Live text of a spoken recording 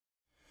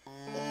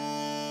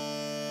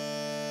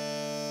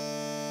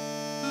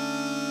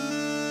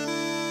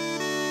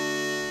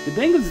The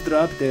Bengals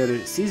dropped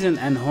their season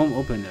and home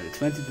opener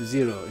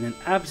 20-0 in an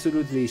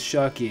absolutely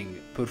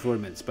shocking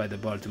performance by the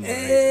Baltimore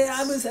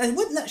Ravens.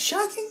 What? Not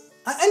shocking?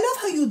 I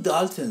love how you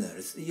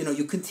Daltoners,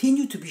 you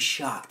continue to be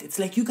shocked. It's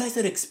like you guys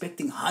are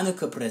expecting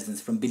Hanukkah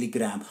presents from Billy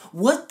Graham.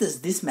 What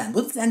does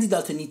Andy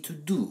Dalton need to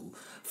do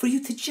for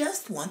you to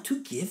just want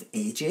to give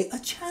AJ a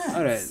chance?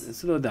 All right,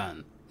 slow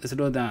down,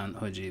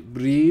 Hoji.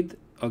 Breathe,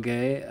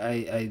 okay?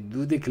 I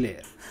do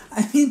declare.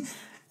 I mean,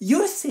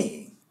 you're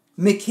saying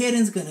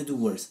McCarron's gonna do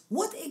worse.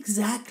 What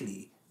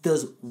exactly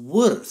does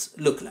worse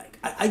look like?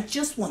 I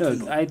just want to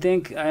know. I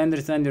think I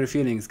understand your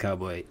feelings,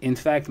 cowboy. In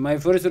fact, my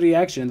first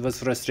reaction was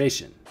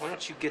frustration. Why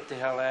don't you get the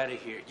hell out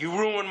of here? You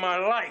ruined my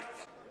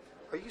life.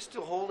 Are you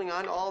still holding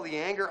on to all the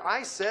anger?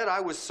 I said I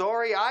was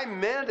sorry. I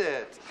meant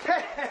it.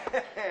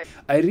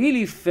 I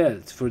really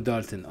felt for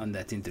Dalton on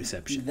that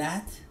interception.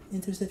 That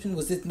interception?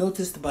 Was it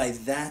noticed by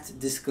that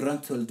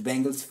disgruntled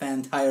Bengals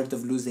fan tired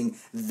of losing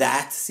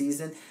that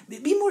season?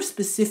 Be more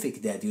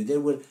specific, Daddy. There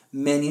were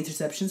many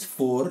interceptions,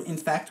 4, in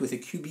fact, with a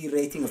QB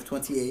rating of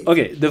 28.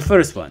 Okay, the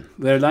first one,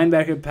 where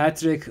linebacker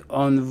Patrick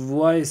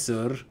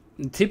Onwuasor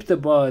tipped the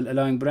ball,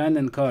 allowing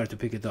Brandon Carr to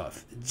pick it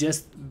off.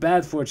 Just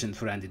bad fortune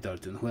for Andy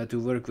Dalton, who had to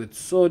work with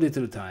so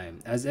little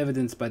time, as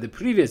evidenced by the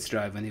previous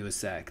drive when he was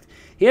sacked.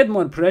 He had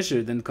more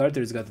pressure than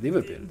Carter's got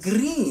liver pills.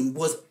 Green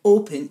was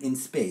open in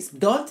space.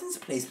 Dalton's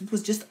placement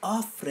was just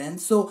off,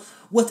 friend. So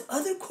what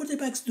other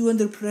quarterbacks do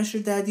under pressure,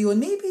 Daddy, and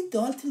maybe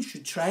Dalton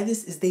should try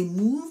this, is they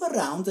move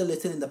around a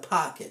little in the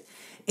pocket.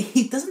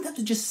 He doesn't have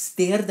to just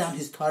stare down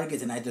his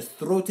target and either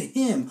throw to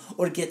him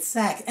or get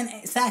sacked.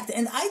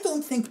 And I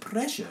don't think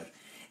pressure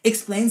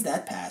explains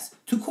that pass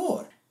to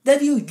Core.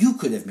 That you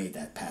could have made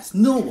that pass.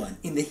 No one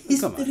in the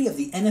history of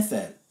the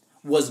NFL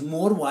was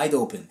more wide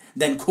open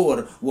than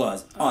Core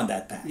was on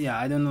that pass. Yeah,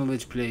 I don't know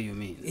which play you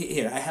mean.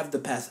 Here, I have the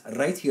pass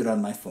right here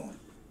on my phone.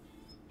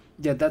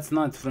 Yeah, that's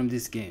not from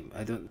this game.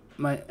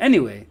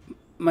 Anyway,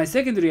 my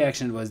second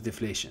reaction was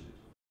deflation.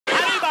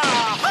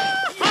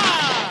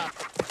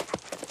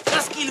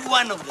 Just kill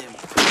one of them.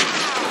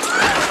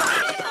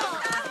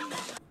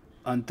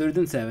 On 3rd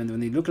and 7,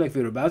 when it looked like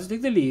we were about to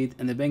take the lead,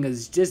 and the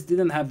Bengals just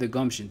didn't have the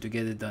gumption to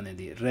get it done in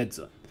the red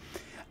zone.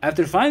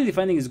 After finally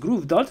finding his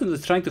groove, Dalton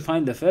was trying to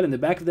find LaFell in the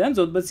back of the end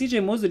zone, but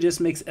CJ Mosley just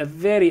makes a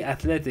very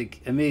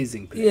athletic,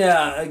 amazing play.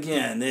 Yeah,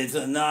 again, it's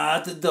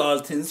not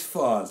Dalton's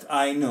fault.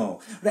 I know.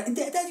 Right,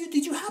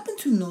 did you happen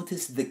to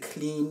notice the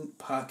clean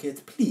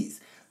pocket? Please,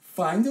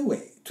 find a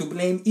way to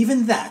blame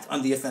even that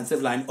on the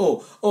offensive line.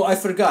 Oh, I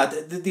forgot.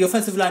 The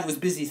offensive line was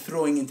busy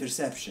throwing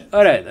interception.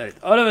 All right.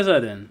 All of a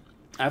sudden,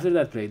 after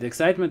that play, the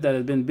excitement that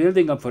had been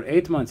building up for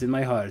 8 months in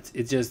my heart,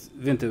 it just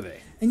went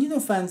away.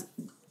 And fans,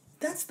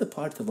 that's the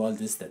part of all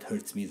this that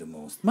hurts me the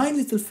most. My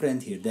little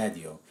friend here,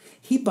 Daddy-O,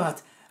 he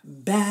bought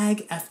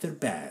bag after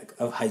bag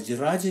of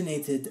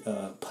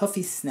hydrogenated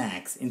puffy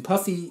snacks in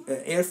puffy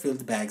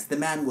air-filled bags. The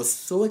man was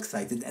so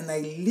excited, and I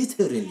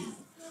literally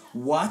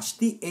watched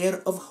the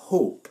air of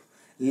hope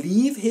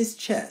leave his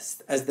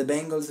chest as the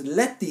Bengals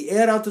let the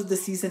air out of the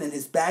season and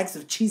his bags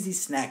of cheesy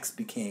snacks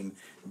became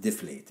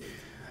deflated.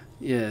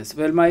 Yes,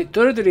 well, my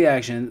third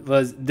reaction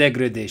was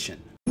degradation.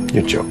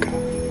 You're joking.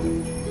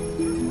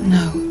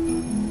 No.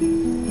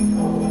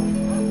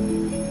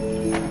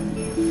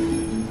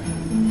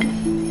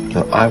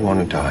 No, I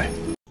want to die.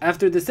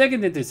 After the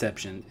second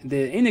interception,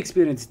 the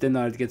inexperienced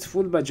Denard gets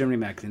fooled by Jeremy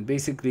Maclin,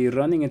 basically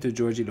running into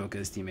Georgie Loca,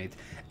 his teammate,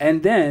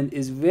 and then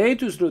is way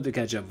too slow to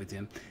catch up with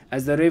him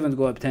as the Ravens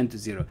go up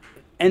 10-0.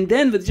 And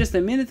then with just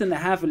a minute and a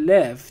half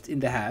left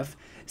in the half,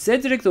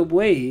 Cedric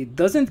Ogbuehi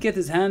doesn't get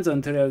his hands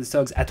on Terrell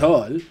Suggs at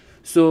all.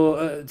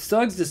 So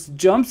Suggs just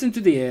jumps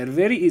into the air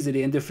very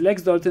easily and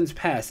deflects Dalton's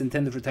pass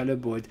intended for Tyler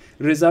Boyd,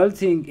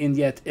 resulting in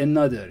yet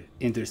another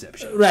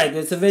interception. Right,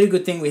 it's a very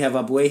good thing we have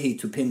Ogbuehi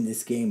to pin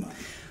this game on.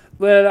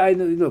 Well,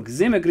 look,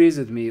 Zim agrees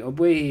with me.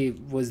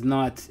 Ogbuehi was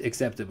not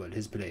acceptable,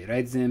 his play.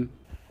 Right, Zim?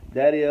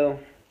 Daddy-O,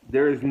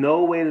 there is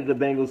no way that the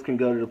Bengals can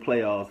go to the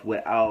playoffs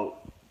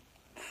without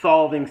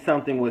solving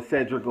something with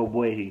Cedric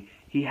Ogbuehi.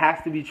 He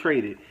has to be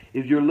traded.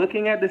 If you're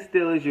looking at the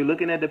Steelers, you're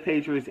looking at the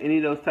Patriots, any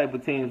of those type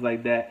of teams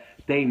like that,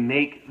 they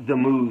make the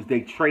moves.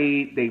 They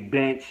trade, they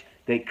bench,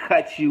 they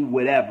cut you,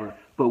 whatever.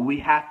 But we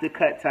have to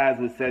cut ties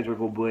with Cedric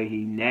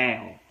Ogbuehi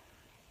now.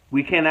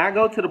 We cannot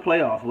go to the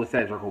playoffs with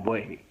Cedric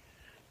Ogbuehi.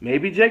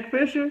 Maybe Jake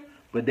Fisher,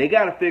 but they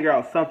got to figure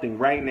out something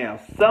right now.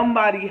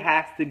 Somebody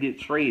has to get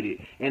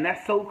traded. And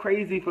that's so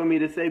crazy for me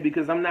to say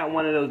because I'm not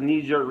one of those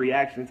knee-jerk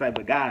reaction type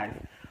of guys.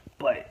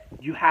 But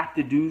you have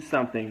to do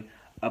something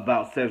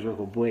about Cedric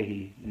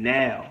Ogbuehi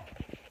now.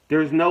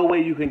 There's no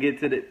way you can get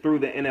through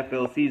the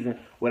NFL season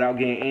without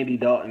getting Andy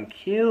Dalton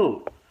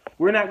killed.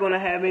 We're not going to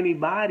have any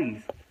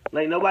bodies.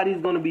 Like,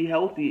 nobody's going to be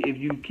healthy if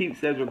you keep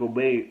Cedric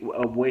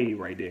Ogbuehi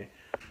right there.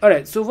 All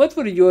right, so what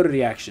were your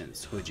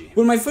reactions, Hoji?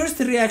 Well, my first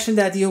reaction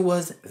that year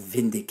was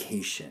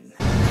vindication.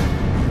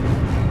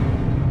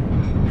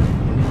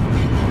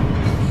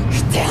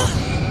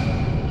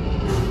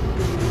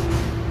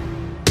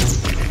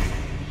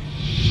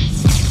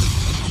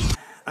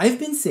 I've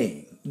been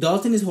saying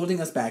Dalton is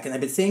holding us back, and I've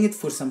been saying it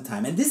for some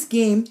time. And this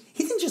game,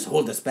 he didn't just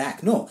hold us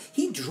back. No,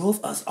 he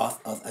drove us off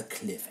of a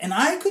cliff. And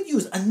I could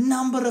use a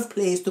number of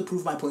plays to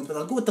prove my point, but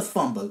I'll go with the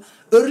fumble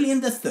early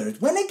in the third,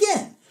 when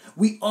again,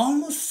 we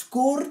almost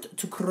scored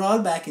to crawl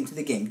back into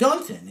the game.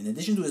 Dalton, in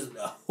addition to his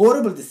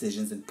horrible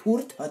decisions and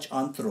poor touch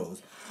on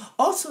throws,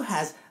 also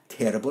has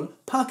terrible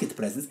pocket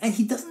presence, and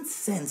he doesn't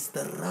sense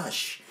the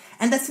rush.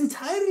 And that's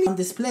entirely on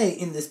display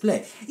in this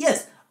play.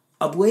 Yes,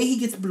 Abuehi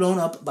gets blown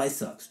up by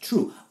Suggs,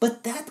 true,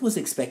 but that was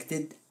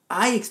expected.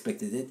 I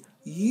expected it.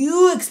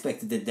 You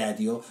expected it,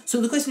 Daddy-O.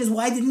 So the question is,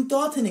 why didn't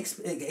Dalton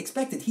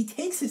expect it? He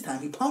takes his time.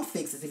 He pump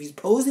fakes as if he's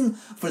posing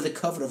for the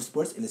cover of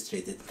Sports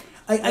Illustrated.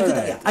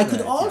 I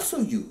could also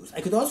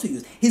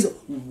use his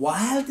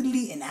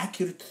wildly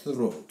inaccurate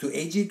throw to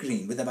AJ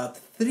Green with about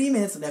 3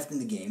 minutes left in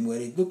the game, where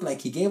it looked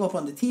like he gave up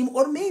on the team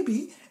or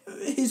maybe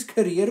his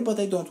career. But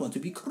I don't want to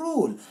be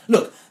cruel.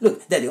 Look,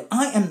 Daddy-O,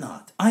 I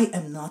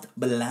am not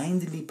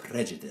blindly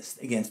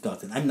prejudiced against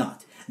Dalton. I'm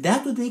not.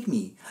 That would make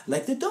me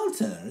like the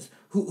Daltoners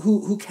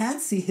who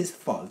can't see his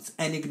faults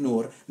and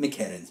ignore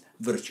McCarron's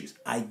virtues.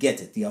 I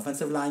get it. The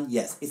offensive line,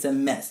 yes, it's a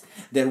mess.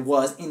 There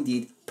was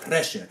indeed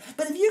pressure.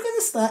 But if you're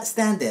going to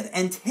stand there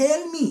and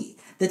tell me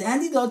that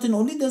Andy Dalton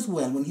only does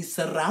well when he's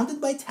surrounded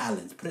by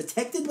talent,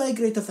 protected by a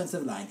great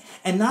offensive line,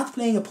 and not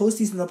playing a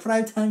postseason or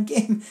primetime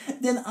game,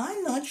 then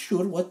I'm not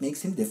sure what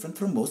makes him different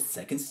from most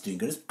second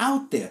stringers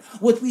out there.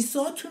 What we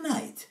saw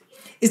tonight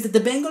is that the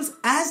Bengals,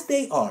 as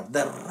they are,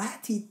 the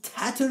ratty,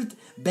 tattered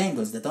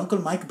Bengals that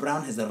Uncle Mike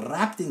Brown has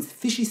wrapped in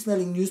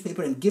fishy-smelling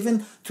newspaper and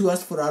given to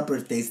us for our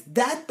birthdays,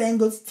 that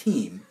Bengals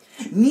team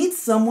needs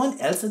someone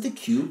else at the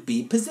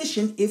QB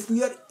position if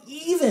we are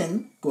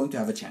even going to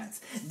have a chance.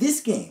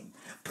 This game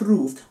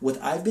proved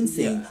what I've been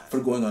saying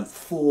for going on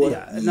 4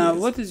 years. Now,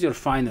 what is your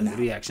final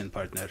reaction,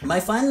 partner? My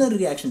final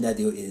reaction,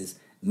 Daddy, is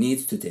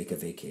needs to take a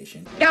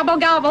vacation. Gobble,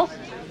 gobble.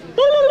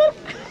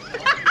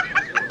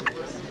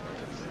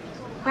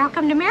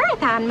 Welcome to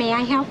Marathon. May I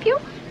help you?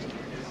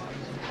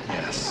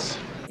 Yes.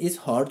 It's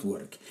hard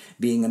work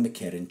being a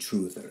McCarron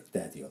truther,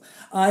 Daddy.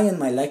 I and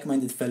my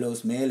like-minded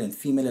fellows, male and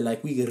female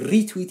alike, we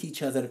retweet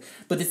each other,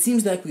 but it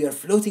seems like we are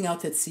floating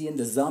out at sea and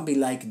the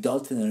zombie-like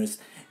Daltoners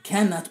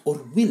cannot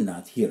or will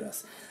not hear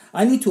us.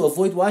 I need to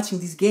avoid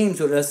watching these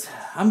games or else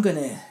I'm going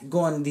to go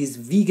on these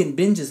vegan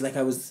binges like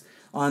I was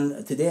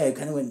on today. I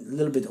kind of went a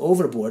little bit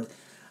overboard.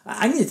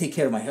 I need to take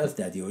care of my health,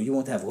 Daddy, or you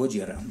won't have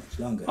Hoji around much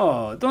longer.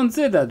 Oh, don't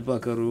say that,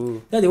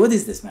 Buckaroo. Daddy, what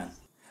is this, man?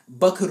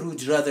 Buckaroo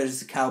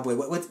Druthers Cowboy.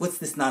 What's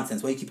this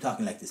nonsense? Why you keep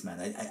talking like this, man?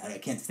 I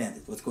can't stand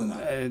it. What's going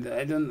on?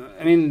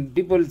 I mean,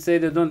 people say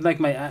they don't like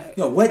my accent.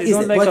 No, what they is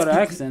don't it? like What's our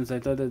accents. I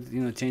thought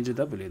that, change it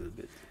up a little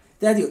bit.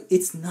 Daddy,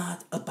 it's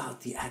not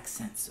about the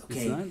accents,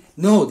 okay? It's not?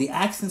 No, the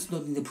accents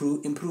don't need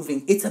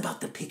improving. It's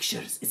about the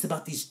pictures. It's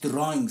about these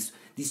drawings,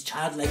 these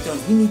childlike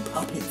drawings. We need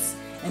puppets.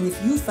 And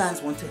if you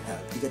fans want to help,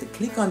 you got to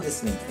click on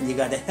this link and you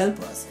got to help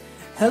us.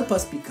 Help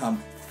us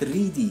become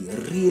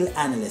 3D real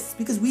analysts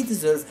because we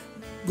deserve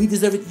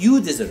it.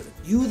 You deserve it.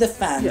 You, the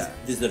fans,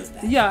 deserve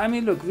that. Yeah, I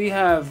mean, look, we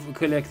have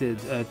collected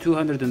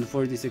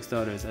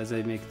 $246 as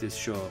I make this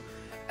show.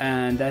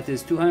 And that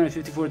is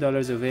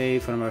 $254 away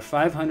from our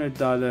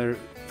 $500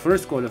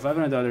 first goal of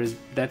 $500.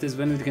 That is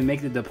when we can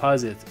make the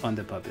deposit on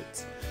the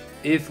puppets.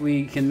 If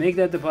we can make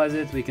that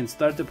deposit, we can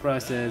start the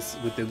process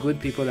with the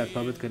good people at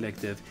Puppet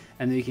Collective,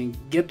 and we can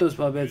get those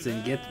puppets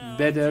and get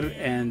better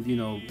and,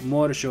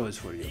 more shows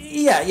for you.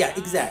 Yeah,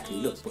 exactly.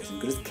 Look, boys and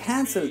girls,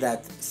 cancel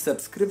that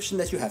subscription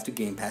that you have to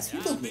Game Pass.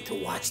 You don't need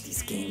to watch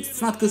these games.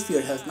 It's not good for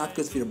your health, not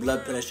good for your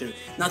blood pressure,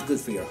 not good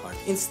for your heart.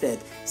 Instead,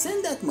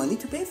 send that money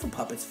to pay for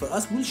puppets for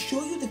us. We'll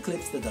show you the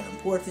clips that are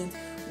important.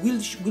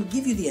 We'll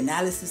give you the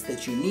analysis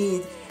that you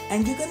need,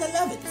 and you're gonna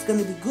love it. It's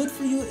gonna be good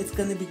for you. It's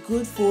gonna be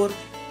good for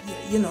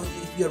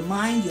your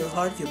mind, your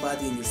heart, your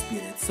body, and your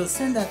spirit. So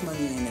send that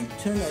money in and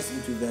turn us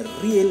into the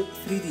real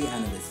 3D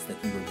analysts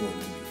that we were going to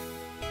be.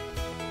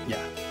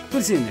 Yeah.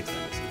 We'll see you next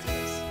time.